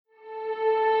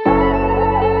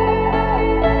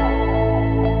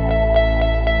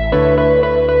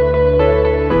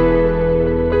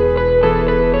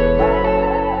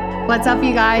What's up,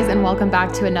 you guys, and welcome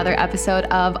back to another episode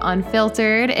of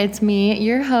Unfiltered. It's me,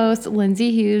 your host, Lindsay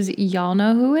Hughes. Y'all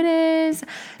know who it is.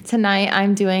 Tonight,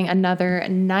 I'm doing another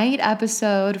night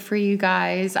episode for you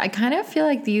guys. I kind of feel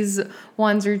like these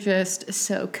ones are just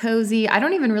so cozy. I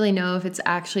don't even really know if it's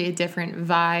actually a different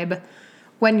vibe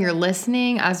when you're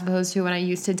listening as opposed to when I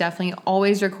used to definitely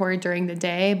always record during the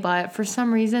day, but for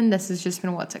some reason this has just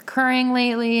been what's occurring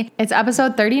lately. It's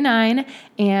episode 39,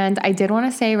 and I did want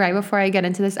to say right before I get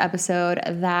into this episode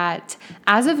that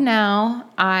as of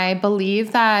now, I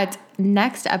believe that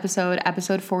next episode,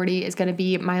 episode 40, is going to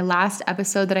be my last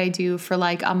episode that I do for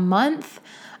like a month.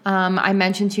 I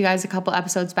mentioned to you guys a couple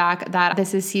episodes back that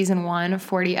this is season 1,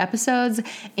 40 episodes.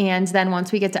 And then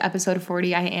once we get to episode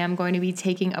 40, I am going to be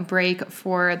taking a break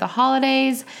for the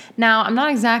holidays. Now, I'm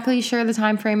not exactly sure the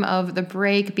time frame of the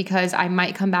break because I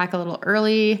might come back a little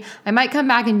early. I might come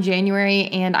back in January,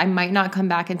 and I might not come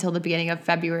back until the beginning of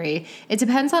February. It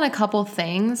depends on a couple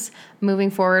things moving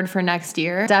forward for next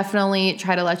year. Definitely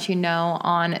try to let you know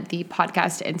on the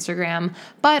podcast Instagram.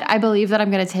 But I believe that I'm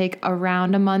going to take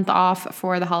around a month off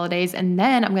for the holidays, and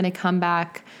then I'm going to come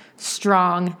back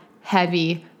strong,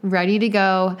 heavy, ready to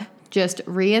go, just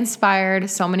re-inspired,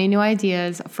 so many new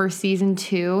ideas for season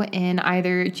 2 in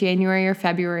either January or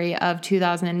February of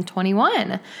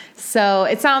 2021. So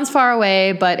it sounds far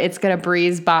away, but it's going to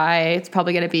breeze by. It's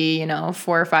probably going to be,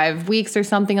 4 or 5 weeks or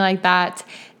something like that.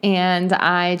 And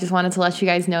I just wanted to let you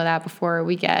guys know that before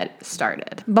we get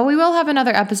started. But we will have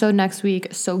another episode next week,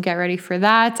 so get ready for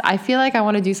that. I feel like I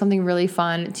want to do something really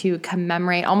fun to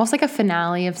commemorate, almost like a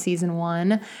finale of season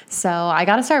 1. So I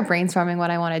got to start brainstorming what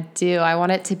I want to do. I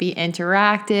want it to be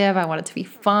interactive. I want it to be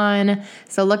fun.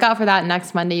 So look out for that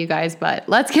next Monday, you guys. But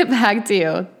let's get back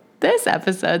to this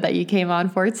episode that you came on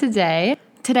for today.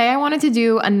 Today, I wanted to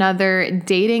do another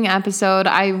dating episode.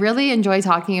 I really enjoy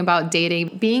talking about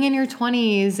dating, being in your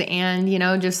 20s and,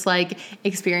 just like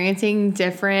experiencing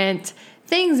different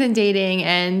things in dating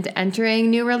and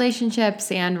entering new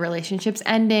relationships and relationships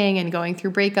ending and going through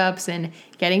breakups and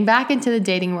getting back into the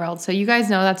dating world. So you guys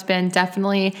know that's been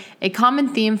definitely a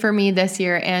common theme for me this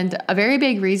year and a very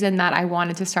big reason that I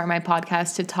wanted to start my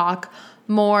podcast to talk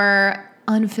more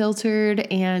unfiltered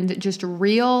and just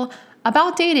real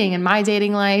about dating and my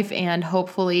dating life, and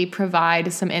hopefully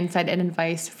provide some insight and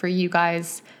advice for you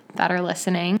guys that are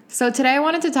listening. So today I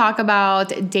wanted to talk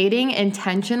about dating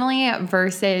intentionally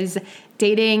versus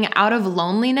dating out of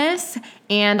loneliness,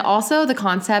 and also the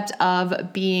concept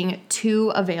of being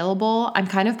too available. I'm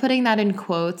kind of putting that in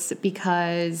quotes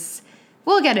because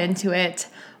we'll get into it,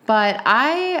 but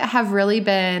I have really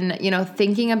been,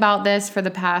 thinking about this for the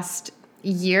past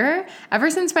year,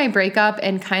 ever since my breakup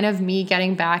and kind of me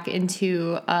getting back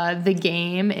into the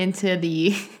game, into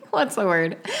the,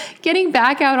 getting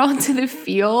back out onto the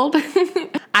field.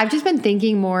 I've just been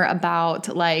thinking more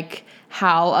about like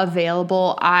how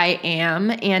available I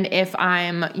am, and if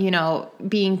I'm,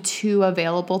 being too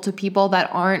available to people that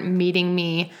aren't meeting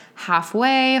me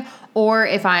halfway, or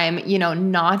if I'm,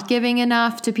 not giving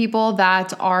enough to people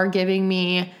that are giving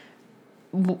me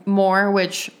more,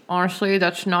 which honestly,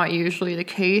 that's not usually the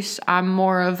case. I'm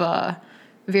more of a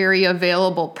very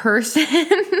available person.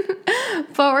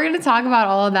 But we're going to talk about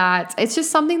all of that. It's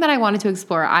just something that I wanted to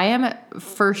explore. I am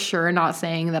for sure not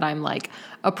saying that I'm like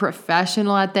a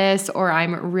professional at this or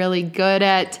I'm really good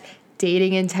at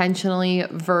dating intentionally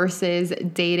versus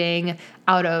dating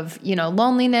out of,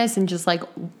 loneliness and just like,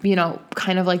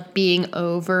 kind of like being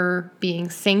over being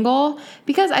single,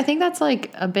 because I think that's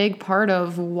like a big part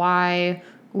of why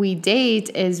we date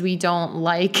is we don't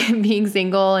like being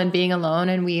single and being alone,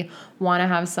 and we want to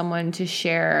have someone to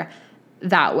share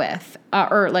that with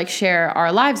or like share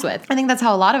our lives with. I think that's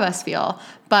how a lot of us feel.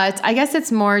 But I guess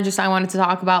it's more just I wanted to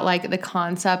talk about like the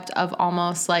concept of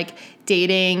almost like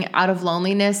dating out of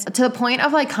loneliness to the point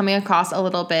of like coming across a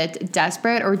little bit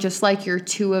desperate or just like you're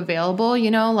too available,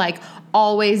 like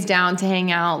always down to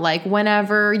hang out, like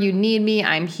whenever you need me,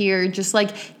 I'm here, just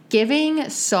like giving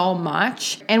so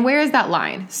much. And where is that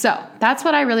line? So that's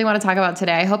what I really want to talk about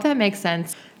today. I hope that makes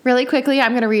sense. Really quickly,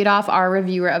 I'm going to read off our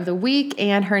reviewer of the week,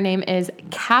 and her name is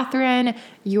Catherine.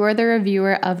 You're the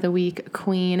reviewer of the week,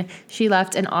 queen. She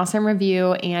left an awesome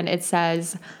review, and it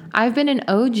says, I've been an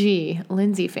OG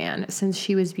Lindsay fan since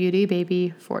she was Beauty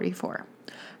Baby 44.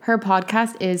 Her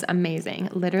podcast is amazing,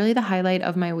 literally the highlight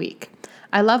of my week.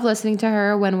 I love listening to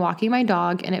her when walking my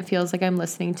dog, and it feels like I'm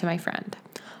listening to my friend.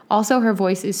 Also, her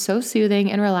voice is so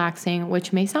soothing and relaxing,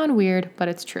 which may sound weird, but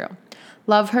it's true.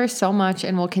 Love her so much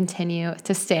and will continue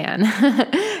to stan.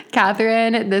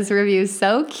 Catherine, this review is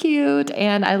so cute,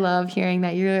 and I love hearing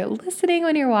that you're listening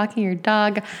when you're walking your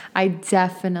dog. I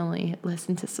definitely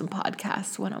listen to some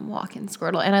podcasts when I'm walking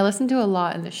Squirtle, and I listen to a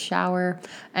lot in the shower.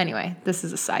 Anyway, this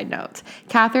is a side note.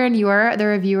 Catherine, you are the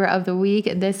reviewer of the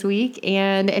week this week,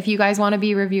 and if you guys want to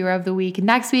be reviewer of the week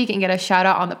next week and get a shout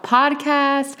out on the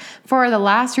podcast for the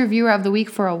last reviewer of the week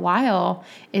for a while,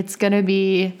 it's going to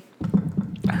be...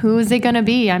 Who is it going to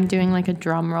be? I'm doing like a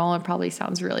drum roll. It probably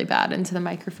sounds really bad into the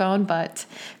microphone, but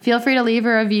feel free to leave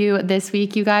a review this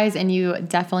week, you guys, and you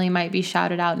definitely might be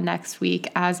shouted out next week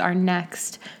as our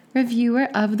next reviewer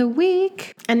of the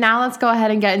week. And now let's go ahead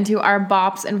and get into our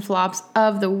bops and flops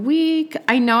of the week.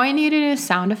 I know I need a new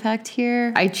sound effect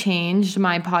here. I changed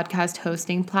my podcast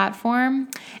hosting platform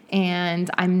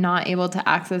and I'm not able to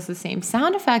access the same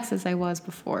sound effects as I was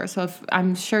before. So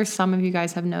I'm sure some of you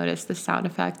guys have noticed the sound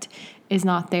effect is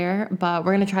not there, but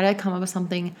we're going to try to come up with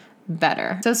something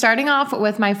better. So starting off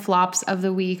with my flops of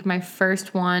the week, my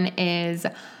first one is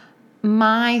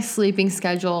my sleeping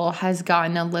schedule has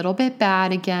gotten a little bit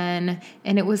bad again,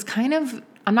 and it was kind of,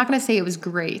 I'm not going to say it was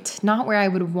great, not where I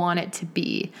would want it to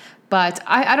be, but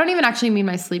I don't even actually mean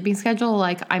my sleeping schedule.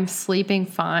 Like, I'm sleeping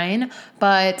fine,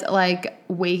 but like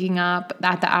waking up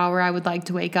at the hour I would like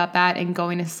to wake up at and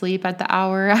going to sleep at the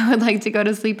hour I would like to go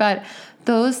to sleep at,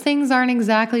 those things aren't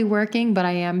exactly working, but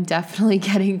I am definitely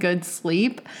getting good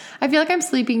sleep. I feel like I'm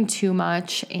sleeping too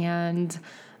much, and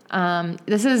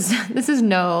this is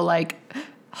no like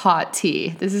hot tea.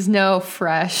 This is no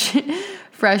fresh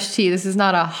tea. This is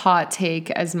not a hot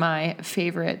take, as my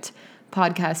favorite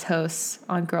podcast hosts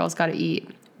on Girls Gotta Eat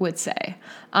would say.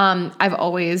 I've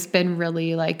always been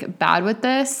really like bad with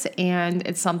this, and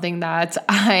it's something that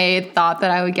I thought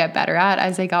that I would get better at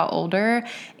as I got older,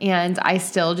 and I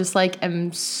still just like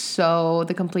am so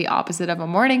the complete opposite of a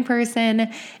morning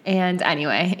person. And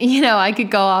anyway, I could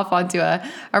go off onto a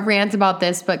rant about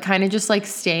this, but kind of just like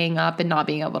staying up and not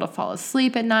being able to fall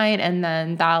asleep at night, and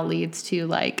then that leads to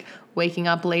like waking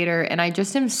up later, and I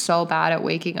just am so bad at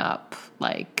waking up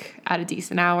like at a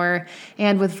decent hour.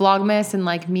 And with Vlogmas and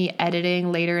like me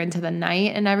editing later into the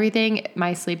night and everything,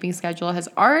 my sleeping schedule has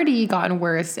already gotten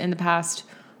worse in the past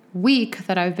week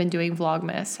that I've been doing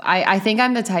Vlogmas. I think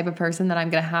I'm the type of person that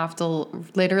I'm gonna have to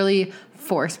literally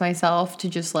force myself to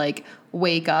just like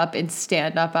wake up and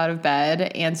stand up out of bed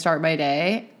and start my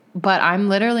day. But I'm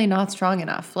literally not strong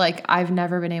enough. Like, I've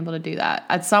never been able to do that.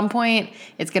 At some point,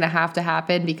 it's going to have to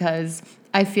happen, because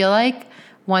I feel like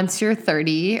once you're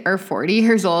 30 or 40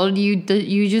 years old, you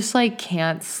just like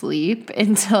can't sleep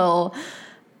until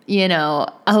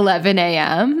 11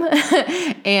 a.m.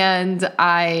 And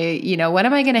when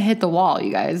am I going to hit the wall,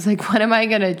 you guys? Like, when am I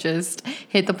going to just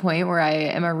hit the point where I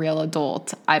am a real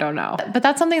adult? I don't know. But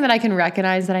that's something that I can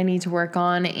recognize that I need to work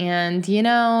on. And,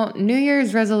 New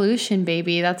Year's resolution,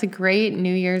 baby. That's a great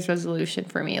New Year's resolution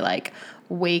for me. Like,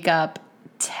 wake up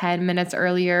 10 minutes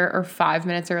earlier or 5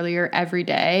 minutes earlier every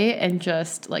day and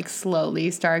just like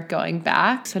slowly start going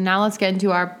back. So now let's get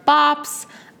into our bops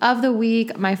of the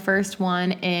week. My first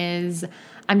one is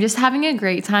I'm just having a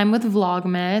great time with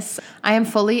Vlogmas. I am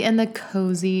fully in the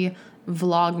cozy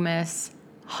Vlogmas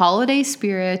holiday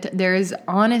spirit. There's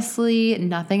honestly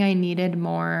nothing I needed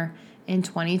more in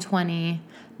 2020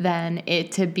 than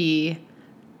it to be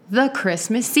the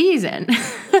Christmas season.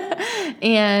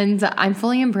 And I'm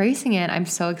fully embracing it. I'm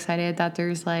so excited that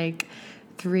there's like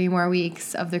 3 more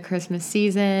weeks of the Christmas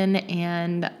season,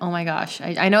 and oh my gosh,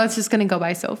 I know it's just gonna go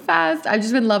by so fast. I've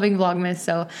just been loving Vlogmas,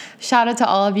 so shout out to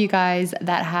all of you guys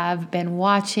that have been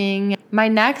watching. My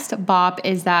next bop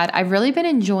is that I've really been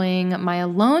enjoying my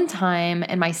alone time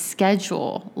and my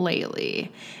schedule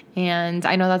lately. And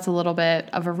I know that's a little bit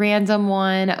of a random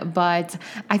one, but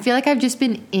I feel like I've just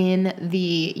been in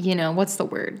the, what's the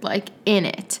word? Like, in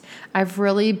it. I've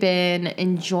really been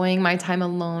enjoying my time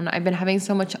alone. I've been having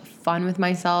so much fun with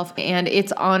myself. And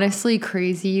it's honestly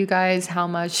crazy, you guys, how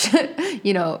much,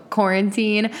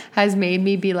 quarantine has made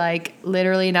me be like,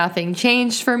 literally nothing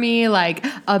changed for me. Like,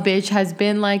 a bitch has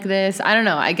been like this. I don't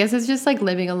know. I guess it's just like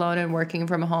living alone and working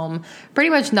from home. Pretty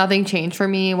much nothing changed for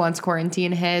me once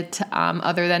quarantine hit,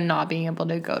 other than not being able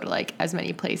to go to like as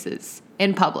many places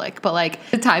in public. But like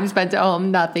the time spent at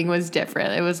home, nothing was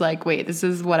different. It was like, wait, this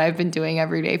is what I've been doing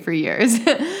every day for years.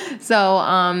 So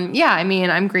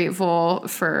I'm grateful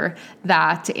for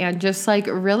that, and just like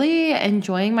really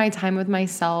enjoying my time with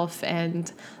myself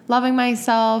and loving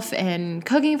myself and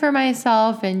cooking for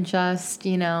myself and just,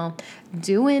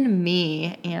 doing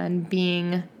me and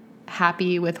being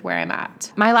happy with where I'm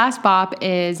at. My last bop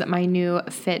is my new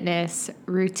fitness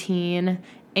routine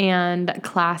and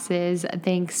classes,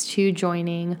 thanks to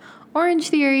joining Orange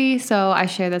Theory. So I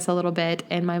share this a little bit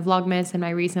in my Vlogmas and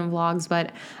my recent vlogs,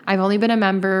 but I've only been a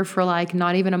member for like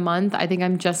not even a month. I think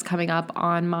I'm just coming up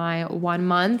on my 1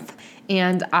 month,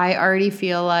 and I already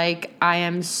feel like I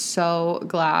am so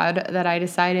glad that I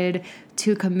decided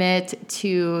to commit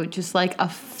to just like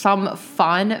some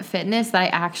fun fitness that I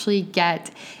actually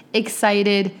get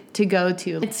excited to go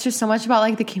to. It's just so much about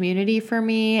like the community for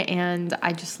me, and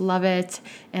I just love it,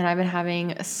 and I've been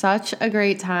having such a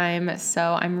great time.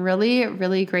 So I'm really,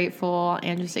 really grateful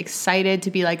and just excited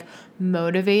to be like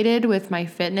motivated with my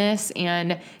fitness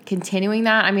and continuing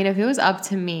that. I mean, if it was up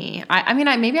to me,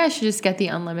 maybe I should just get the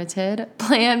unlimited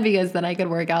plan, because then I could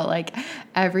work out like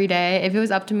every day. If it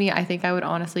was up to me, I think I would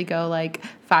honestly go like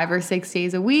 5 or 6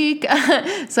 days a week.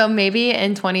 So maybe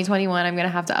in 2021, I'm going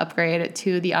to have to upgrade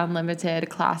to the unlimited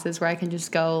classes where I can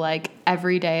just go like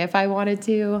every day if I wanted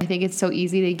to. I think it's so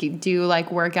easy to do like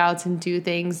workouts and do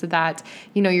things that,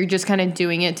 you know, you're just kind of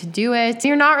doing it to do it.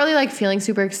 You're not really like feeling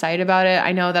super excited about it.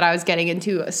 I know that I was getting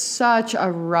into such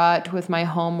a rut with my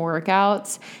home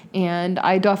workouts, and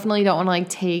I definitely don't want to like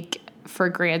take for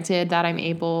granted that I'm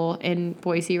able in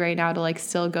Boise right now to like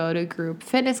still go to group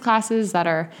fitness classes that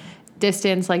are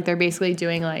distance. Like they're basically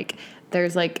doing like,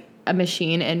 there's like a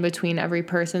machine in between every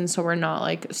person, so we're not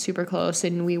like super close,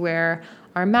 and we wear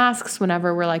our masks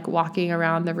whenever we're like walking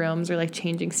around the rooms or like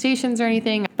changing stations or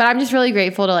anything. But I'm just really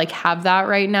grateful to like have that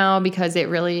right now, because it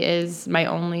really is my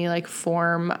only like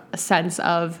sense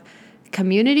of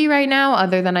community right now,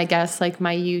 other than I guess like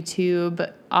my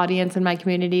YouTube audience and my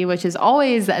community, which is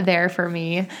always there for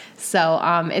me. So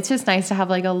it's just nice to have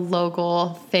like a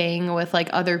local thing with like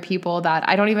other people that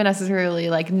I don't even necessarily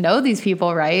like know these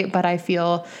people, right? But I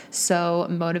feel so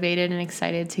motivated and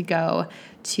excited to go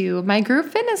to my group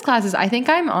fitness classes. I think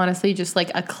I'm honestly just like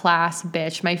a class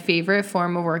bitch. My favorite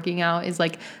form of working out is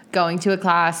like going to a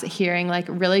class, hearing like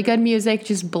really good music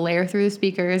just blare through the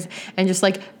speakers, and just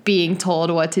like being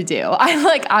told what to do.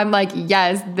 I'm like,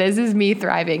 yes, this is me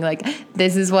thriving. Like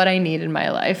this is what I need in my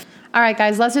life. All right,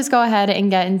 guys, let's just go ahead and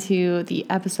get into the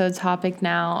episode topic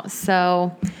now.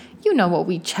 So you know what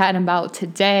we chatting about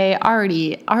today.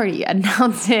 Already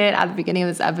announced it at the beginning of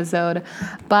this episode.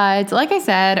 But like I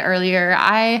said earlier,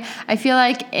 I feel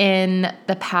like in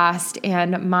the past,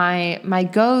 and my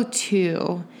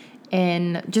go-to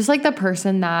in just like the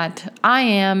person that I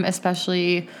am,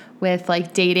 especially with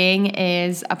like dating,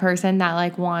 is a person that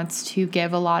like wants to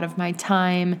give a lot of my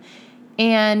time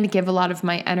and give a lot of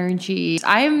my energy.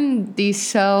 I'm the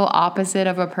so opposite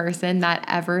of a person that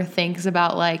ever thinks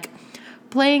about like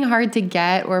playing hard to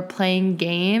get or playing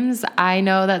games. I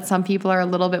know that some people are a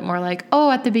little bit more like, oh,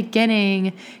 at the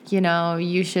beginning, you know,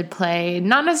 you should play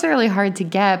not necessarily hard to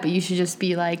get, but you should just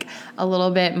be like a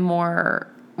little bit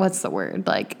more, what's the word?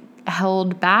 Like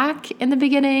held back in the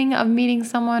beginning of meeting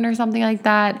someone or something like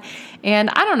that. And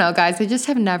I don't know, guys, I just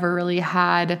have never really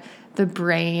had the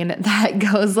brain that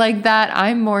goes like that.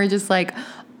 I'm more just like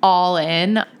all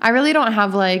in. I really don't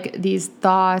have like these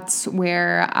thoughts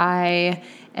where I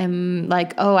am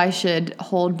like, oh, I should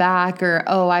hold back, or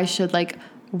oh, I should like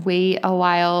wait a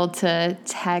while to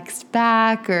text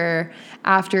back, or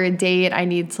after a date, I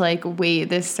need to like wait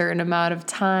this certain amount of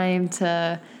time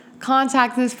to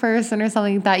contact this person or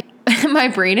something like that. My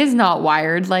brain is not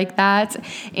wired like that.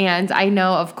 And I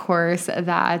know, of course,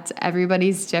 that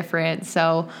everybody's different.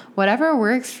 So whatever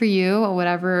works for you,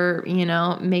 whatever, you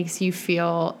know, makes you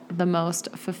feel the most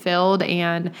fulfilled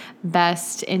and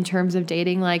best in terms of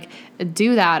dating, like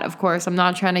do that. Of course, I'm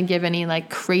not trying to give any like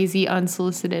crazy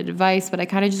unsolicited advice, but I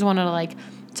kind of just wanted to like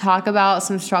talk about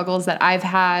some struggles that I've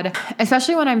had,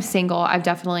 especially when I'm single. I've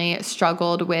definitely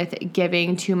struggled with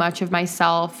giving too much of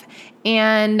myself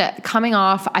and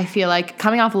I feel like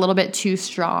coming off a little bit too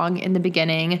strong in the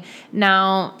beginning.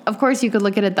 Now, of course, you could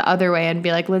look at it the other way and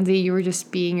be like, Lindsay, you were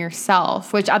just being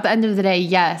yourself, which at the end of the day,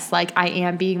 yes, like I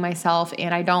am being myself,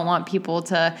 and I don't want people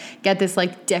to get this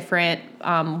like different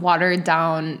watered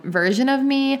down version of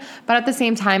me. But at the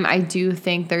same time, I do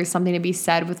think there's something to be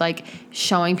said with like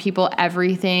showing people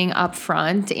everything up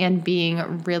front and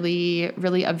being really,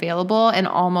 really available, and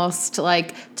almost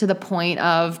like to the point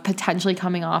of potentially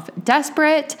coming off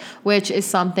desperate, which is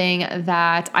something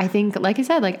that I think, like I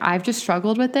said, like I've just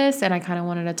struggled with this, and I kind of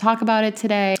wanted to talk about it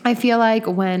today. I feel like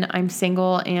when I'm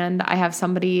single and I have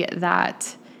somebody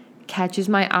that catches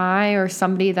my eye or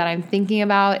somebody that I'm thinking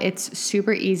about, it's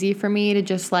super easy for me to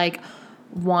just like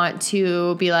want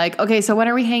to be like, okay, so when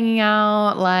are we hanging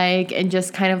out? Like, and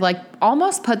just kind of like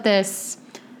almost put this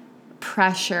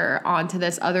pressure onto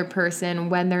this other person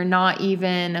when they're not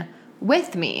even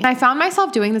with me. And I found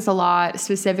myself doing this a lot,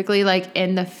 specifically like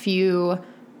in the few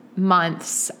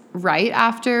months right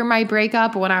after my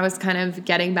breakup, when I was kind of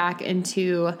getting back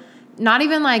into not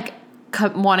even like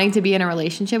wanting to be in a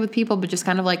relationship with people, but just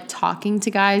kind of like talking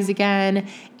to guys again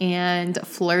and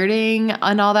flirting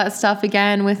and all that stuff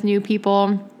again with new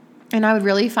people. And I would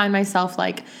really find myself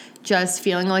like just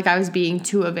feeling like I was being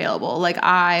too available. Like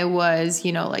I was,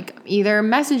 like either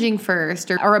messaging first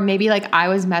or maybe like I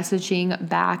was messaging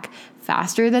back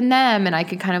faster than them. And I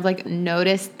could kind of like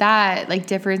notice that, like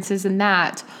differences in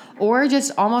that. Or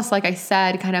just almost like I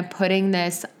said, kind of putting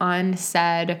this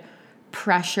unsaid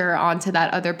pressure onto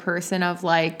that other person of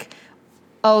like,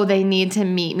 oh, they need to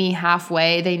meet me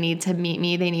halfway. They need to meet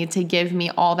me. They need to give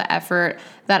me all the effort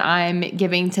that I'm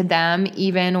giving to them,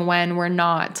 even when we're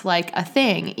not like a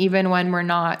thing, even when we're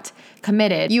not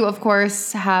committed. You, of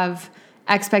course, have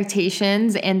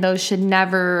expectations, and those should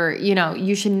never,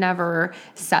 you should never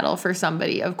settle for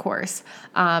somebody, of course.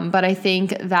 But I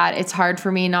think that it's hard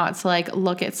for me not to like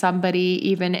look at somebody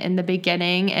even in the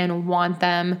beginning and want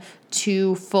them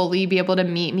to fully be able to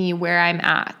meet me where I'm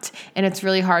at. And it's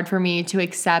really hard for me to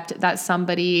accept that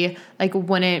somebody like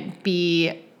wouldn't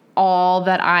be all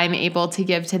that I'm able to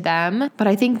give to them. But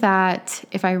I think that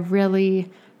if I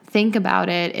really think about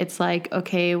it, it's like,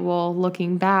 okay, well,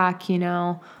 looking back,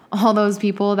 all those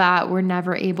people that were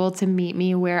never able to meet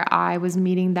me where I was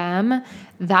meeting them,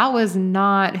 that was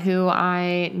not who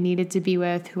I needed to be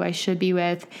with, who I should be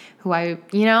with, who I,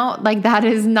 like that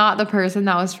is not the person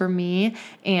that was for me.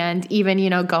 And even,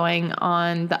 going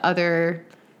on the other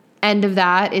end of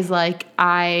that is like,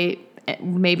 I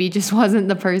maybe just wasn't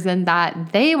the person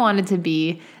that they wanted to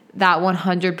be that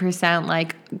 100%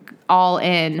 like all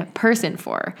in person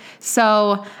for.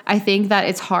 So I think that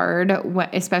it's hard,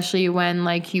 especially when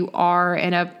like you are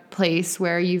in a place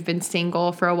where you've been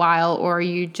single for a while, or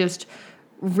you just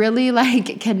really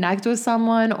like connect with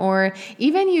someone, or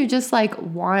even you just like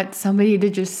want somebody to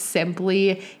just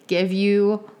simply give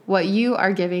you what you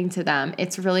are giving to them.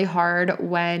 It's really hard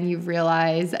when you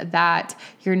realize that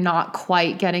you're not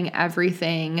quite getting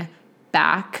everything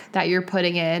back that you're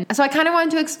putting in. So I kind of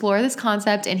wanted to explore this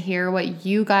concept and hear what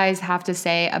you guys have to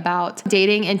say about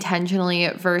dating intentionally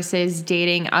versus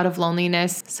dating out of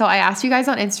loneliness. So I asked you guys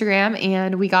on Instagram,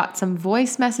 and we got some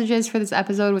voice messages for this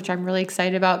episode, which I'm really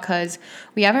excited about because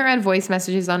we haven't read voice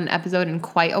messages on an episode in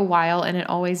quite a while, and it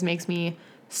always makes me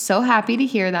so happy to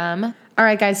hear them. All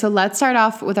right, guys, so let's start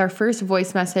off with our first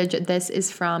voice message. This is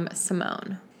from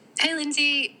Simone. Hey,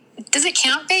 Lindsay. Does it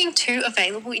count being too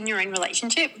available in your own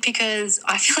relationship? Because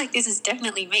I feel like this is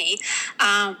definitely me.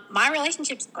 My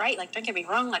relationship's great. Like, don't get me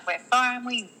wrong. Like, we're fine.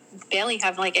 We barely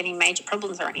have, like, any major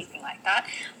problems or anything like that.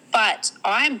 But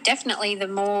I'm definitely the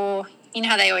more,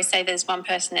 how they always say there's one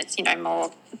person that's,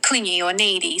 more clingy or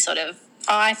needy sort of.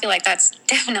 I feel like that's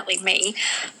definitely me.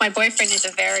 My boyfriend is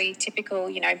a very typical,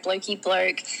 blokey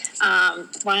bloke.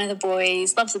 One of the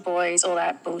boys, loves the boys, all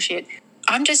that bullshit.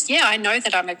 I'm just, I know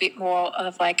that I'm a bit more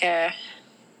of like a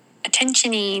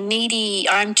attention-y, needy.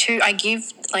 I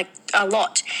give like a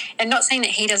lot. And not saying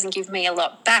that he doesn't give me a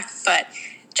lot back, but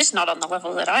just not on the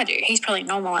level that I do. He's probably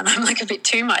normal and I'm like a bit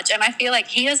too much. And I feel like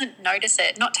he doesn't notice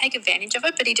it, not take advantage of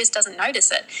it, but he just doesn't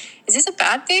notice it. Is this a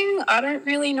bad thing? I don't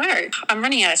really know. I'm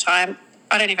running out of time.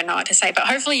 I don't even know what to say, but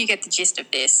hopefully you get the gist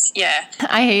of this. Yeah.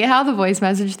 I hate how the voice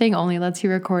message thing only lets you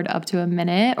record up to a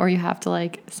minute, or you have to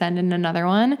like send in another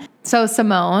one. So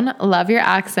Simone, love your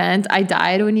accent. I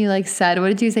died when you like said, what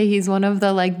did you say? He's one of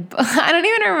the like, I don't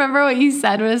even remember what you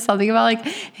said. It was something about like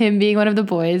him being one of the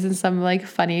boys and some like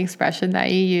funny expression that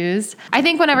you used. I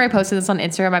think whenever I posted this on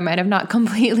Instagram, I might have not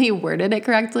completely worded it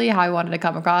correctly how I wanted to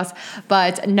come across.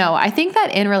 But no, I think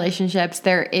that in relationships,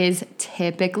 there is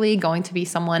typically going to be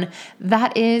someone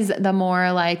that is the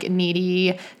more like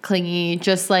needy, clingy,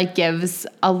 just like gives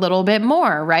a little bit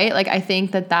more, right? Like I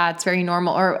think that that's very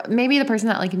normal, or maybe the person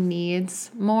that like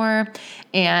needs more,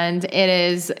 and it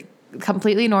is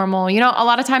completely normal. A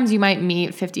lot of times you might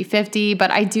meet 50-50,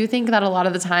 but I do think that a lot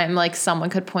of the time, like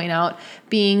someone could point out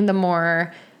being the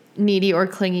more needy or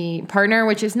clingy partner,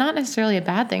 which is not necessarily a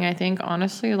bad thing. I think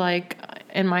honestly, like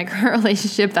in my current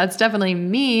relationship, that's definitely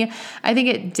me. I think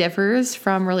it differs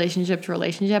from relationship to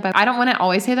relationship. I don't want to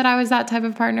always say that I was that type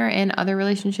of partner in other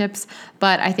relationships,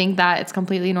 but I think that it's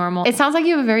completely normal. It sounds like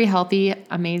you have a very healthy,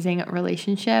 amazing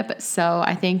relationship. So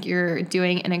I think you're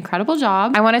doing an incredible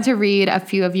job. I wanted to read a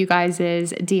few of you guys'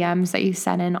 DMs that you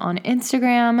sent in on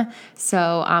Instagram. So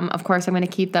of course, I'm going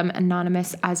to keep them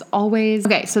anonymous as always.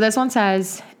 Okay, so this one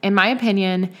says, in my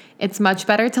opinion, it's much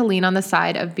better to lean on the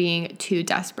side of being too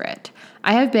desperate.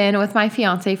 I have been with my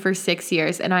fiance for 6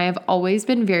 years, and I have always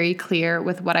been very clear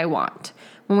with what I want.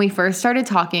 When we first started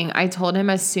talking, I told him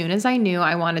as soon as I knew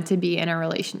I wanted to be in a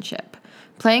relationship.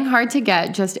 Playing hard to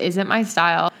get just isn't my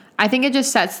style. I think it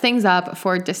just sets things up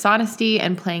for dishonesty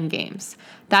and playing games.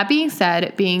 That being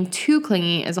said, being too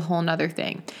clingy is a whole nother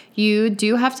thing. You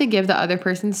do have to give the other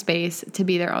person space to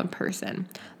be their own person.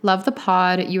 Love the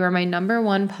pod. You are my number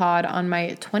one pod on my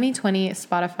 2020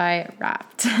 Spotify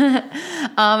Wrapped.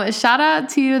 Shout out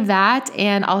to that.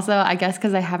 And also, I guess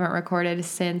because I haven't recorded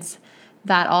since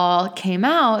that all came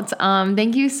out.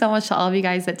 Thank you so much to all of you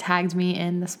guys that tagged me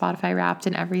in the Spotify Wrapped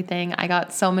and everything. I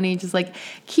got so many just like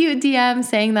cute DMs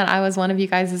saying that I was one of you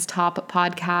guys' top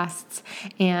podcasts,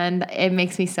 and it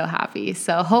makes me so happy.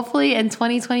 So hopefully in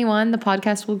 2021, the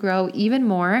podcast will grow even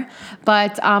more.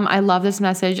 But I love this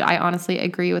message. I honestly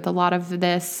agree with a lot of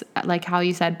this, like how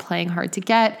you said, playing hard to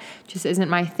get just isn't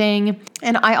my thing.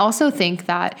 And I also think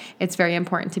that it's very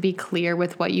important to be clear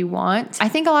with what you want. I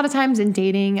think a lot of times in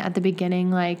dating at the beginning,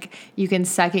 like you can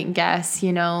second guess,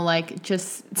 like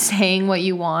just saying what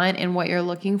you want and what you're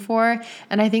looking for.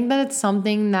 And I think that it's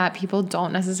something that people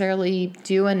don't necessarily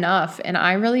do enough. And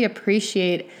I really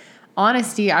appreciate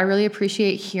honesty. I really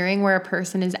appreciate hearing where a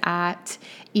person is at,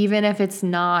 even if it's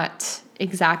not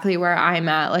exactly where I'm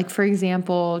at. Like, for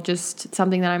example, just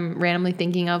something that I'm randomly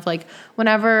thinking of, like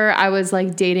whenever I was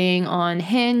like dating on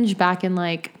Hinge back in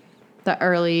like the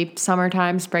early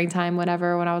summertime, springtime,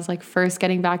 whatever, when I was like first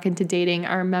getting back into dating,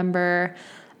 I remember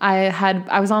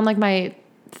I was on like my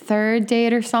third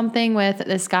date or something with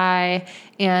this guy,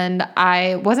 and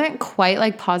I wasn't quite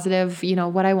like positive,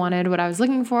 what I wanted, what I was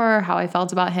looking for, how I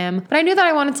felt about him, but I knew that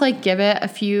I wanted to like give it a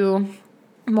few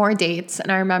more dates.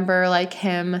 And I remember like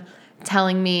him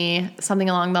telling me something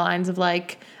along the lines of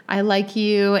like, I like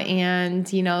you, and,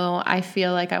 I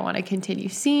feel like I want to continue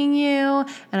seeing you,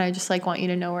 and I just like want you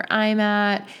to know where I'm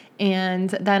at. And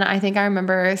then I think I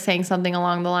remember saying something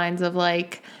along the lines of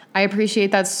like, I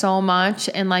appreciate that so much,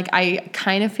 and like I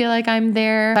kind of feel like I'm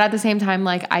there, but at the same time,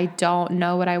 like I don't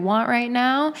know what I want right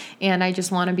now, and I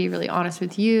just want to be really honest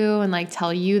with you and like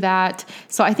tell you that.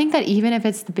 So I think that even if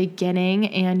it's the beginning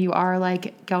and you are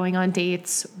like going on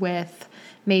dates with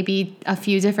maybe a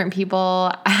few different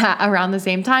people around the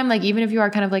same time, like even if you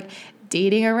are kind of like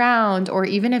dating around, or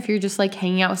even if you're just like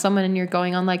hanging out with someone and you're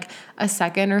going on like a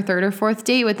second or third or fourth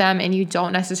date with them and you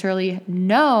don't necessarily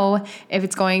know if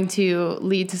it's going to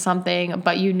lead to something,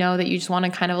 but you know that you just want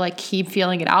to kind of like keep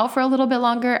feeling it out for a little bit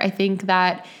longer, I think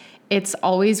that it's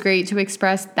always great to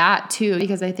express that too,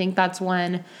 because I think that's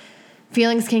when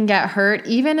feelings can get hurt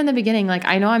even in the beginning. Like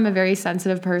I know I'm a very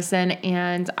sensitive person,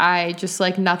 and I just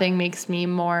like nothing makes me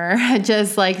more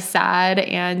just like sad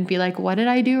and be like, what did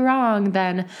I do wrong,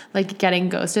 than like getting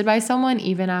ghosted by someone,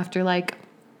 even after like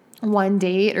one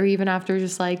date, or even after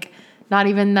just like not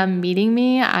even them meeting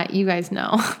me. You guys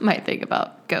know my thing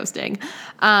about ghosting.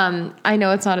 I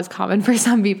know it's not as common for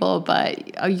some people,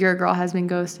 but your girl has been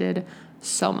ghosted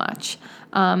so much.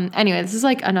 Anyway, this is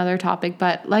like another topic,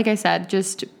 but like I said,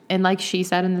 and like she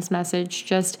said in this message,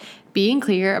 just being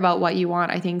clear about what you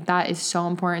want. I think that is so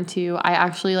important too. I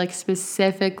actually like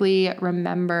specifically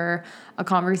remember a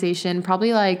conversation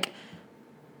probably like,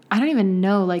 I don't even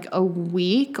know, like a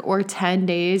week or 10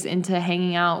 days into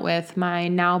hanging out with my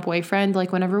now boyfriend,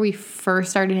 like whenever we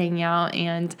first started hanging out,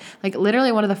 and like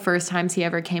literally one of the first times he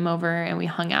ever came over and we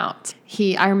hung out.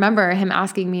 I remember him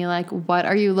asking me like, what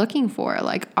are you looking for?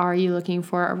 Like, are you looking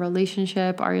for a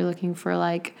relationship? Are you looking for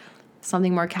like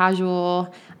something more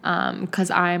casual?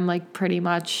 Because I'm like pretty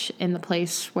much in the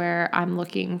place where I'm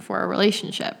looking for a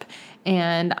relationship.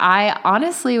 And I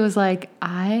honestly was like,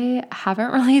 I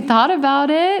haven't really thought about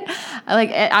it.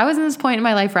 Like, I was in this point in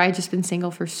my life where I had just been single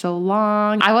for so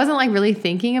long. I wasn't like really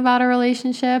thinking about a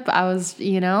relationship. I was,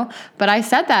 but I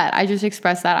said that. I just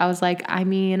expressed that. I was like, I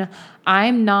mean,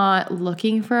 I'm not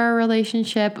looking for a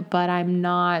relationship, but I'm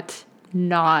not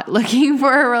looking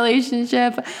for a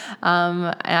relationship.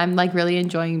 I'm like really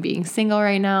enjoying being single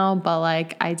right now, but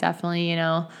like, I definitely,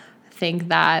 think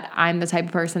that I'm the type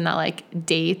of person that like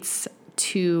dates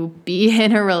to be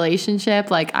in a relationship.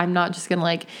 Like I'm not just gonna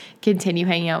like continue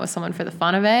hanging out with someone for the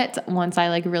fun of it. Once I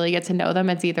like really get to know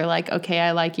them, it's either like, okay,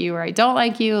 I like you or I don't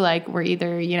like you. Like we're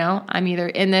either, I'm either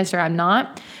in this or I'm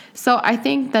not. So I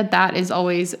think that is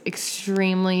always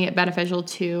extremely beneficial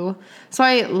too. So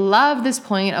I love this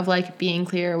point of like being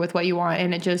clear with what you want,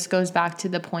 and it just goes back to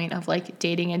the point of like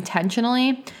dating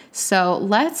intentionally. So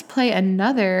let's play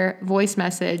another voice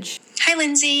message. Hi,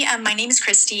 Lindsay. My name is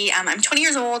Christy. I'm 20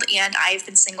 years old, and I've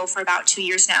been single for about 2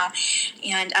 years now.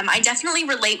 And I definitely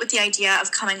relate with the idea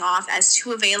of coming off as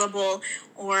too available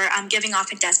or giving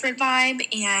off a desperate vibe.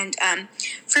 And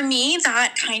for me,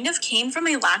 that kind of came from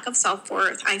a lack of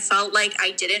self-worth. I felt like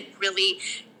I didn't really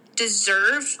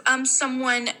deserve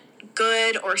someone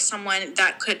good or someone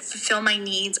that could fulfill my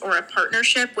needs, or a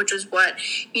partnership, which is what,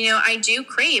 I do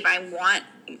crave. I want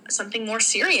something more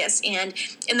serious. And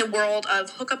in the world of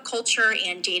hookup culture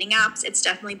and dating apps, it's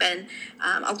definitely been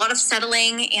a lot of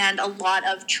settling and a lot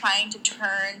of trying to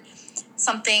turn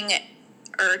something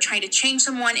or trying to change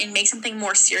someone and make something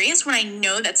more serious when I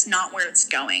know that's not where it's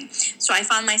going. So I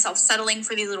found myself settling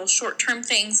for these little short-term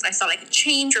things that I thought I could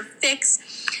change or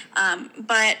fix.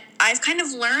 But I've kind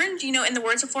of learned, in the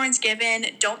words of Florence Given,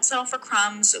 don't settle for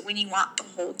crumbs when you want the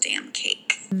whole damn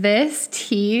cake. This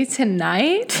tea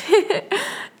tonight,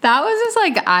 that was just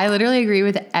like, I literally agree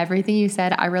with everything you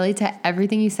said. I relate to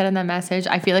everything you said in that message.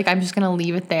 I feel like I'm just going to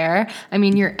leave it there. I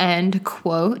mean, your end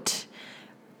quote,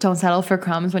 don't settle for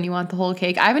crumbs when you want the whole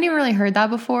cake. I haven't even really heard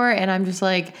that before. And I'm just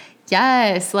like,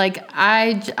 yes, like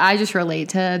I just relate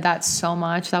to that so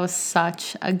much. That was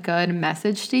such a good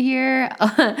message to hear.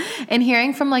 And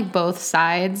hearing from like both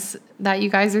sides that you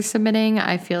guys are submitting,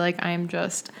 I feel like I'm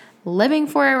just living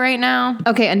for it right now.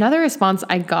 Okay, another response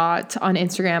I got on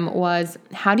Instagram was,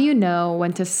 how do you know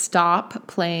when to stop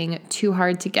playing too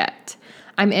hard to get?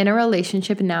 I'm in a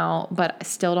relationship now, but I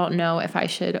still don't know if I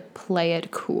should play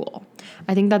it cool.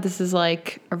 I think that this is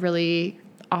like a really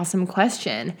awesome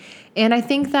question. And I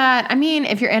think that,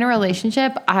 if you're in a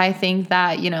relationship, I think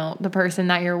that, the person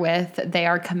that you're with, they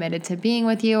are committed to being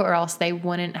with you, or else they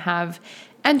wouldn't have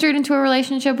entered into a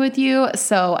relationship with you.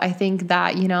 So I think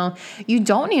that, you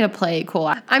don't need to play it cool.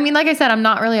 Like I said, I'm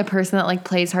not really a person that like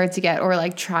plays hard to get or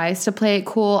like tries to play it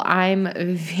cool. I'm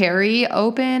very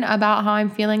open about how I'm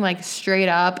feeling, like straight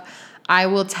up. I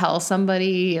will tell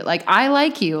somebody like, I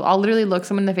like you. I'll literally look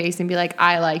someone in the face and be like,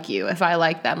 I like you if I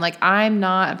like them. Like, I'm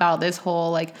not about this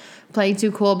whole like play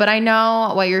too cool, but I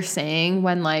know what you're saying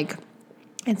when like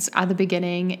it's at the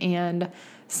beginning and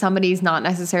somebody's not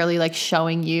necessarily like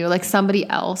showing you, like somebody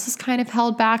else is kind of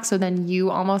held back. So then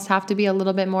you almost have to be a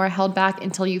little bit more held back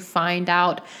until you find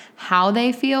out how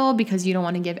they feel, because you don't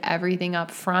want to give everything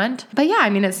up front. But yeah,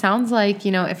 it sounds like,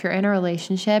 if you're in a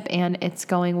relationship and it's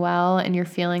going well and you're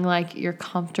feeling like you're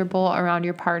comfortable around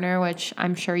your partner, which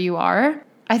I'm sure you are,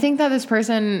 I think that this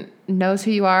person knows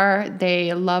who you are.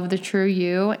 They love the true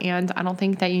you. And I don't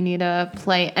think that you need to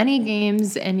play any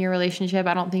games in your relationship.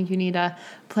 I don't think you need to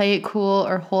play it cool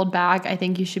or hold back. I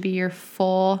think you should be your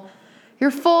full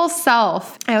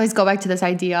self. I always go back to this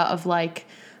idea of like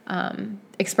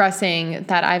expressing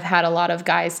that I've had a lot of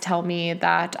guys tell me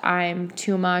that I'm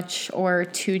too much or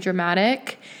too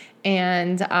dramatic.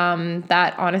 And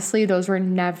that honestly, those were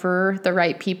never the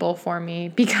right people for me,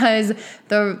 because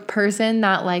the person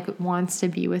that like wants to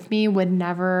be with me would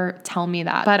never tell me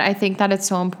that. But I think that it's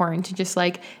so important to just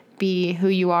like be who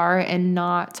you are and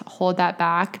not hold that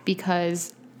back,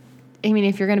 because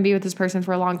if you're going to be with this person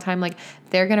for a long time, like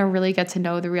they're going to really get to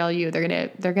know the real you. They're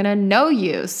going to know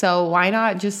you. So why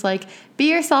not just like be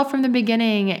yourself from the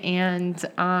beginning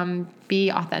and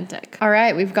be authentic. All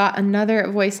right. We've got another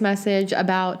voice message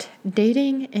about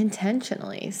dating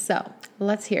intentionally. So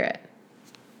let's hear it.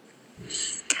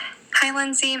 Hi,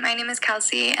 Lindsay. My name is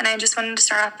Kelsey, and I just wanted to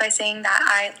start off by saying that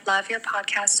I love your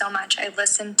podcast so much. I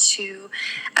listen to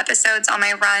episodes on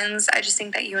my runs. I just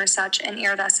think that you are such an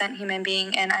iridescent human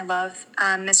being, and I love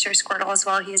Mr. Squirtle as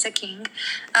well. He is a king.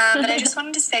 But I just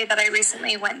wanted to say that I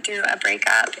recently went through a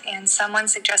breakup, and someone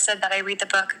suggested that I read the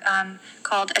book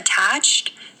called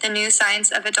Attached: The New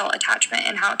Science of Adult Attachment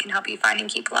and How It Can Help You Find and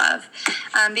Keep Love.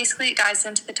 Basically, it dives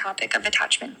into the topic of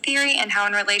attachment theory and how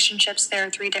in relationships there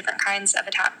are 3 different kinds of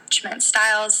attachment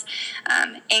styles: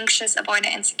 anxious, avoidant,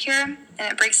 and secure. And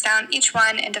it breaks down each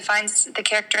one and defines the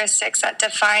characteristics that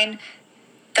define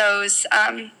those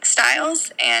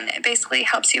styles, and it basically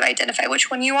helps you identify which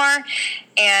one you are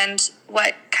and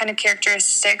what kind of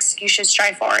characteristics you should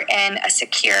strive for in a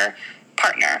secure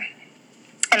partner,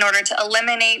 in order to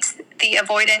eliminate the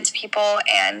avoidant people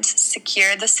and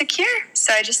secure the secure.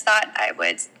 So I just thought I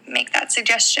would make that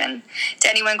suggestion to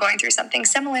anyone going through something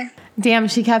similar. Damn,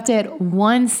 she kept it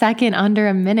 1 second under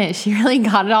a minute. She really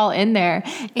got it all in there.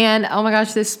 And oh my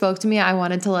gosh, this spoke to me. I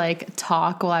wanted to like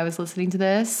talk while I was listening to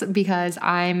this, because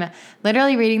I'm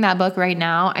literally reading that book right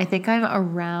now. I think I'm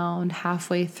around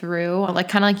halfway through, like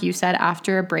kind of like you said,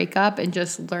 after a breakup and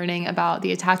just learning about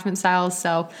the attachment styles.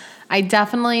 So I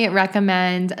definitely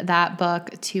recommend that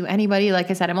book to anybody. Like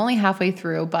I said, I'm only halfway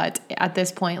through, but at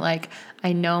this point, like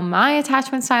I know my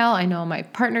attachment style, I know my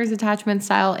partner's attachment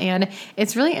style, and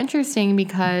it's really interesting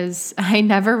because I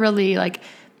never really like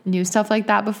knew stuff like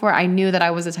that before. I knew that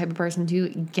I was the type of person to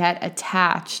get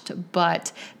attached,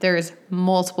 but there's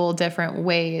multiple different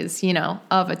ways,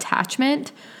 of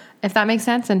attachment. if that makes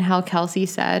sense, and how Kelsey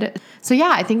said. So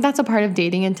yeah, I think that's a part of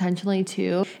dating intentionally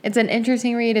too. It's an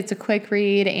interesting read, it's a quick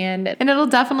read, and it'll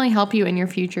definitely help you in your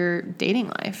future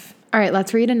dating life. All right,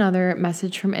 let's read another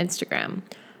message from Instagram.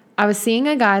 I was seeing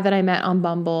a guy that I met on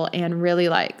Bumble and really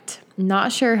liked.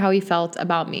 Not sure how he felt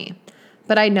about me,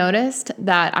 but I noticed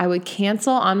that I would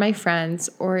cancel on my friends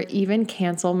or even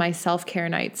cancel my self-care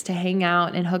nights to hang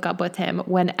out and hook up with him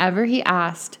whenever he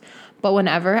asked, but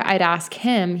whenever I'd ask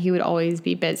him, he would always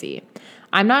be busy.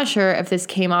 I'm not sure if this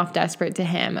came off desperate to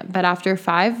him, but after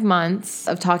 5 months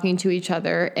of talking to each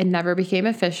other, it never became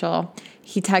official.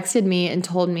 He texted me and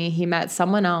told me he met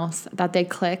someone else, that they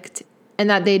clicked, and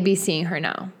that they'd be seeing her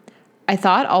now. I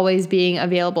thought always being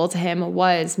available to him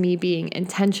was me being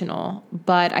intentional,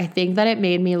 but I think that it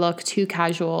made me look too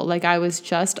casual, like I was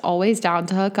just always down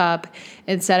to hook up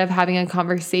instead of having a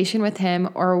conversation with him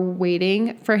or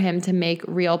waiting for him to make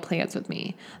real plans with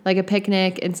me, like a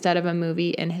picnic instead of a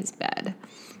movie in his bed.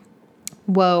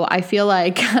 Whoa, I feel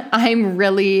like I'm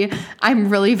really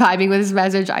vibing with this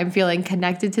message. I'm feeling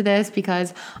connected to this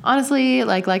because honestly,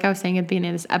 like I was saying at the beginning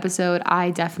of this episode,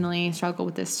 I definitely struggle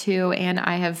with this too. And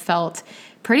I have felt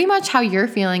pretty much how you're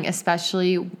feeling,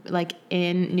 especially like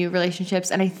in new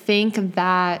relationships. And I think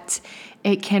that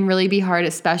it can really be hard,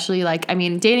 especially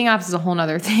dating apps is a whole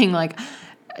nother thing. Like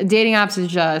dating apps is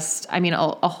just,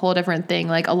 a whole different thing.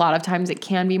 Like a lot of times it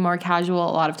can be more casual.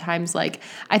 A lot of times,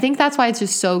 I think that's why it's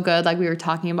just so good, like we were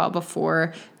talking about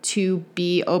before, to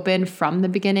be open from the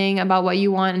beginning about what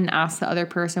you want and ask the other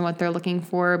person what they're looking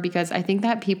for, because I think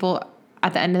that people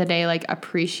at the end of the day,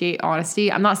 appreciate honesty.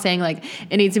 I'm not saying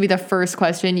it needs to be the first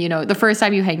question, the first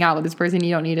time you hang out with this person,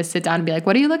 you don't need to sit down and be like,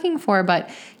 what are you looking for? But,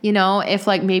 if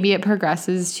maybe it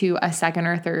progresses to a second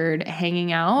or third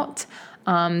hanging out,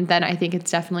 then I think it's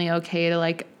definitely okay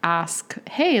to ask,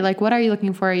 hey, what are you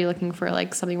looking for? Are you looking for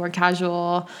something more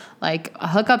casual, like a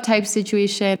hookup type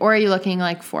situation? Or are you looking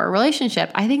for a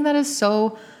relationship? I think that is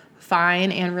so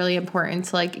fine and really important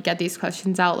to get these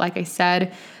questions out, like I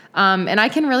said. And I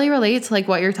can really relate to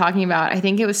what you're talking about. I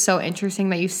think it was so interesting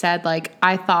that you said,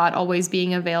 I thought always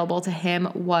being available to him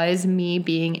was me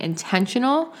being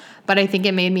intentional, but I think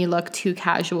it made me look too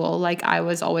casual. Like I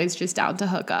was always just down to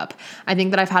hook up. I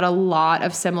think that I've had a lot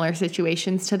of similar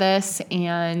situations to this,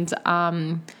 and,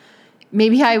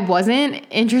 maybe I wasn't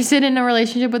interested in a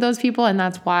relationship with those people, and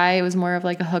that's why it was more of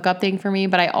a hookup thing for me.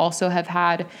 But I also have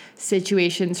had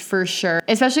situations for sure,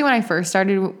 especially when I first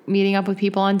started meeting up with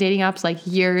people on dating apps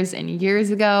years and years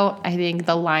ago. I think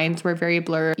the lines were very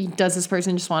blurred. Does this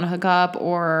person just want to hook up,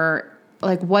 or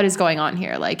what is going on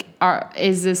here?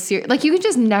 Is this serious? You can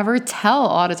just never tell a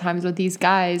lot of times with these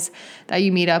guys that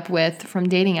you meet up with from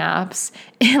dating apps,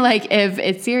 if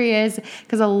it's serious,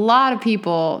 because a lot of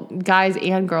people, guys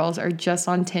and girls, are just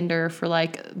on Tinder for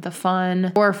the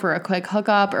fun or for a quick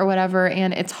hookup or whatever.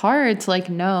 And it's hard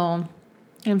to know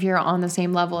if you're on the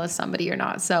same level as somebody or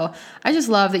not. So I just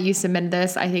love that you submitted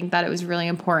this. I think that it was really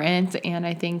important. And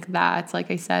I think that, like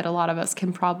I said, a lot of us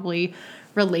can probably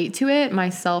relate to it,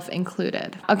 myself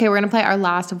included. Okay, we're going to play our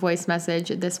last voice message.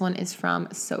 This one is from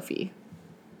Sophie.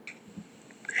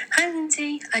 Hi,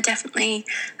 Lindsay. I definitely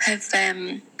have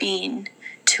been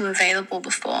too available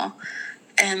before.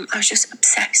 I was just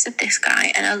obsessed with this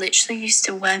guy, and I literally used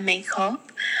to wear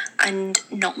makeup and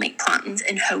not make plans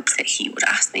in hopes that he would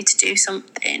ask me to do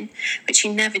something, which he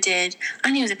never did.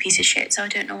 And he was a piece of shit, so I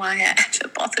don't know why I ever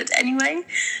bothered anyway.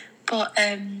 But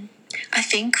I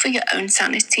think for your own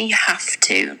sanity, you have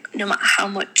to, no matter how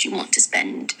much you want to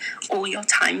spend all your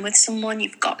time with someone,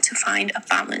 you've got to find a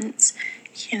balance.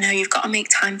 You've got to make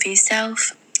time for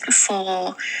yourself,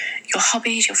 for your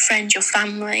hobbies, your friends, your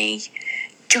family,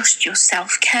 just your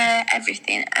self-care,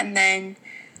 everything. And then,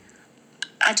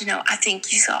 I don't know, I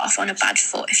think you start off on a bad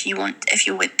foot if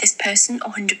you're with this person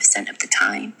 100% of the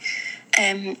time.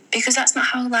 Because that's not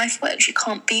how life works. You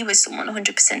can't be with someone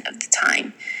 100% of the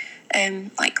time.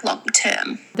 Long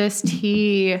term. This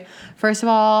tea, first of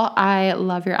all, I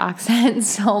love your accent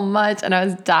so much, and I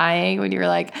was dying when you were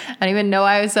I don't even know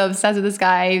why I was so obsessed with this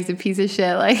guy. He's a piece of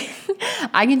shit.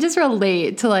 I can just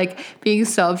relate to being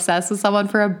so obsessed with someone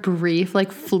for a brief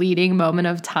fleeting moment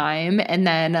of time, and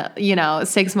then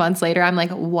 6 months later I'm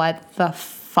what the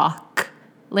fuck,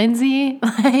 Lindsay?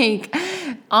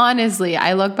 Honestly,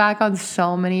 I look back on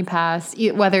so many past,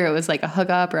 whether it was a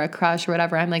hookup or a crush or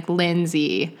whatever, I'm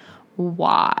Lindsay,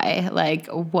 why?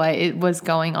 What was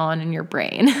going on in your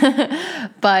brain?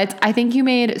 But I think you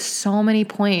made so many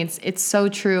points. It's so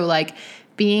true.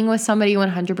 Being with somebody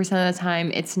 100% of the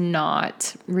time, it's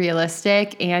not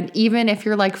realistic. And even if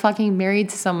you're fucking married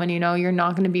to someone, you're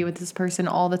not going to be with this person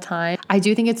all the time. I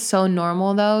do think it's so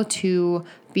normal though to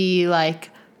be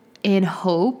in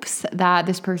hopes that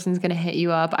this person's going to hit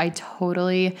you up. I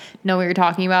totally know what you're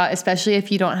talking about, especially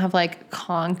if you don't have like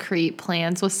concrete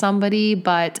plans with somebody,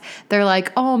 but they're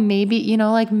like, oh, maybe, you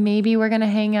know, like maybe we're going to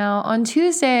hang out on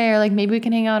Tuesday, or like maybe we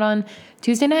can hang out on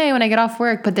Tuesday night when I get off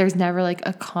work, but there's never like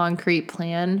a concrete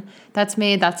plan that's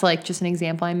made. That's like just an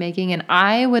example I'm making. And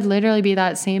I would literally be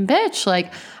that same bitch.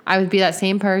 Like I would be that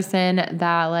same person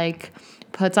that like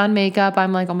puts on makeup.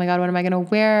 I'm like, oh my God, what am I going to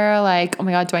wear? Like, oh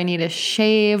my God, do I need to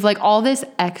shave? Like all this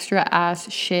extra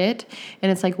ass shit.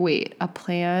 And it's like, wait, a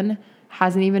plan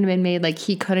hasn't even been made. Like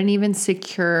he couldn't even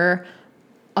secure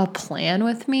a plan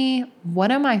with me. What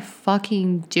am I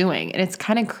fucking doing? And it's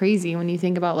kind of crazy when you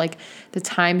think about like the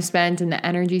time spent and the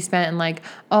energy spent and like,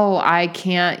 oh, I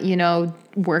can't, you know,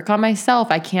 work on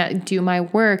myself. I can't do my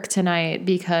work tonight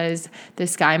because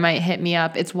this guy might hit me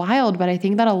up. It's wild, but I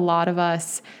think that a lot of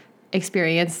us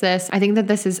experience this. I think that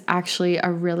this is actually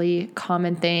a really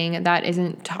common thing that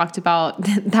isn't talked about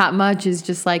that much, is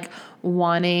just like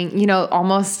wanting, you know,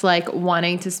 almost like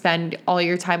wanting to spend all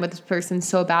your time with this person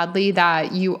so badly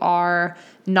that you are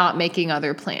not making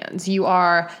other plans. You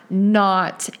are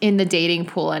not in the dating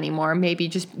pool anymore. Maybe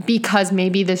just because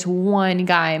maybe this one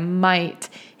guy might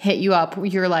hit you up.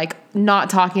 You're like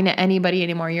not talking to anybody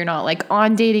anymore. You're not like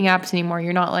on dating apps anymore.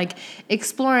 You're not like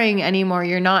exploring anymore.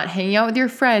 You're not hanging out with your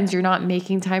friends. You're not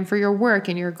making time for your work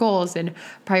and your goals and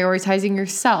prioritizing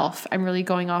yourself. I'm really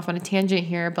going off on a tangent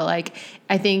here, but like,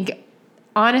 I think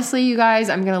honestly, you guys,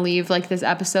 I'm going to leave like this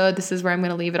episode. This is where I'm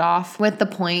going to leave it off with the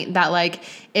point that like,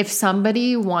 if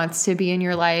somebody wants to be in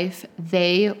your life,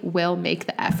 they will make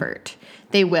the effort.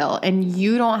 They will. And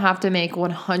you don't have to make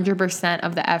 100%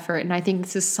 of the effort. And I think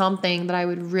this is something that I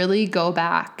would really go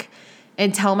back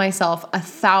and tell myself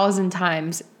 1,000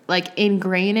 times, like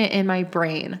ingrain it in my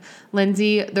brain.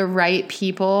 Lindsay, the right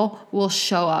people will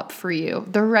show up for you.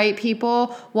 The right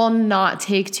people will not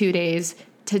take 2 days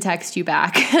to text you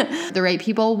back. The right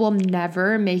people will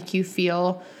never make you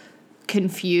feel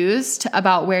confused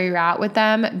about where you're at with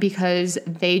them because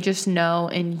they just know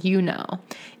and you know.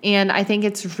 And I think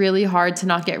it's really hard to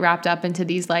not get wrapped up into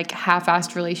these like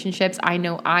half-assed relationships. I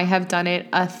know I have done it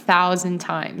 1,000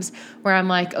 times where I'm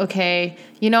like, okay,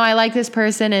 you know, I like this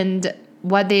person and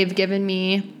what they've given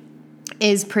me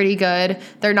is pretty good.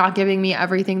 They're not giving me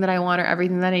everything that I want or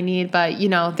everything that I need, but you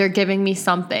know, they're giving me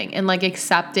something, and like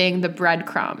accepting the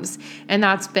breadcrumbs. And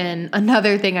that's been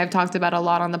another thing I've talked about a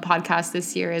lot on the podcast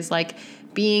this year, is like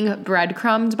being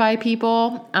breadcrumbed by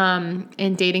people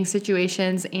in dating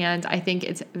situations. And I think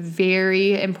it's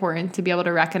very important to be able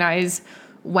to recognize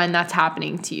when that's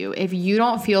happening to you. If you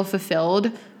don't feel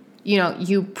fulfilled, you know,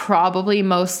 you probably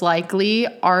most likely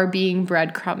are being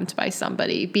breadcrumbed by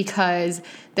somebody because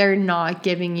they're not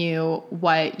giving you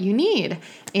what you need.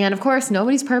 And of course,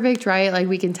 nobody's perfect, right? Like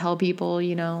we can tell people,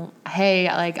 you know, hey,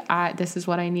 like this is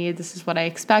what I need. This is what I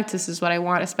expect. This is what I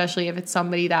want, especially if it's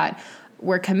somebody that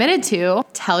we're committed to.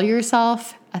 Tell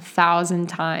yourself 1,000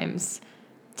 times.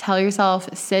 Tell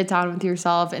yourself, sit down with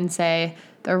yourself and say,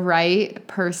 the right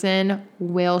person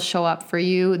will show up for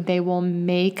you. They will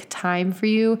make time for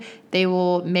you. They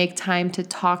will make time to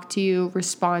talk to you,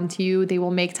 respond to you. They will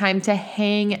make time to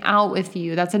hang out with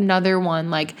you. That's another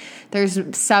one. Like there's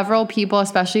several people,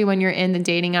 especially when you're in the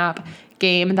dating app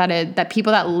game, that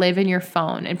people that live in your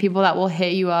phone and people that will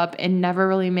hit you up and never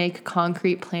really make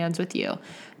concrete plans with you.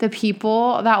 The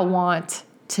people that want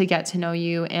to get to know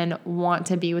you and want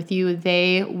to be with you,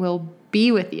 they will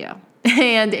be with you.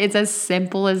 And it's as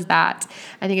simple as that.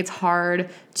 I think it's hard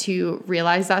to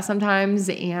realize that sometimes.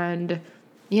 And,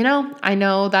 you know, I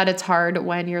know that it's hard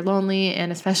when you're lonely,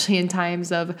 and especially in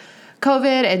times of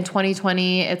COVID and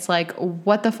 2020, it's like,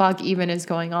 what the fuck even is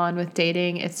going on with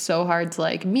dating? It's so hard to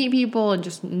like meet people and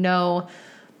just know,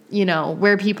 you know,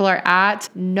 where people are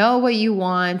at, know what you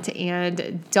want,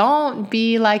 and don't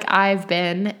be like I've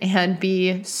been and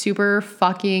be super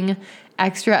fucking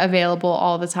extra available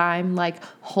all the time. Like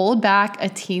hold back a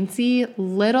teensy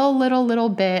little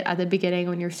bit at the beginning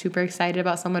when you're super excited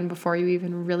about someone before you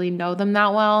even really know them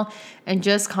that well, and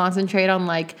just concentrate on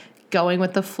like going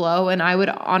with the flow. And I would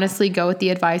honestly go with the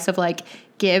advice of like,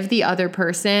 give the other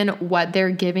person what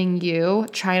they're giving you.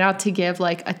 Try not to give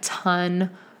like a ton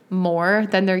more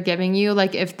than they're giving you.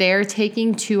 Like if they're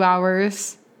taking 2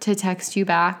 hours to text you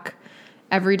back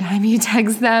every time you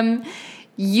text them,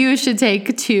 you should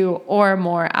take 2 or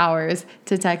more hours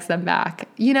to text them back,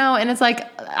 you know? And it's like,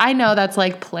 I know that's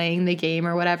like playing the game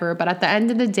or whatever, but at the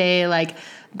end of the day, like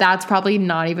that's probably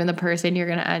not even the person you're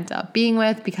going to end up being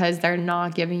with because they're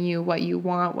not giving you what you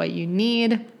want, what you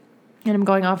need. And I'm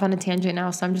going off on a tangent now,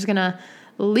 so I'm just going to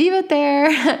leave it there.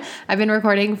 I've been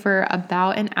recording for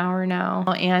about an hour now,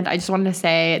 and I just wanted to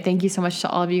say thank you so much to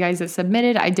all of you guys that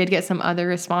submitted. I did get some other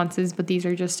responses, but these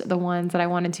are just the ones that I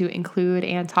wanted to include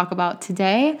and talk about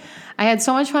today. I had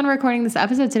so much fun recording this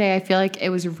episode today. I feel like it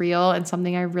was real and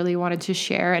something I really wanted to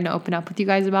share and open up with you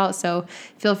guys about. So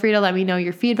feel free to let me know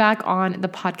your feedback on the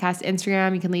podcast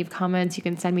Instagram. You can leave comments. You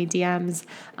can send me DMs.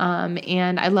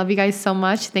 And I love you guys so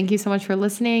much. Thank you so much for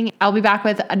listening. I'll be back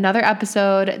with another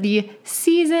episode, the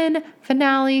season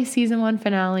 1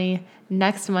 finale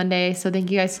next Monday. So thank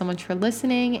you guys so much for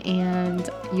listening, and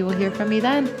you will hear from me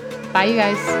then. Bye, you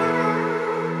guys.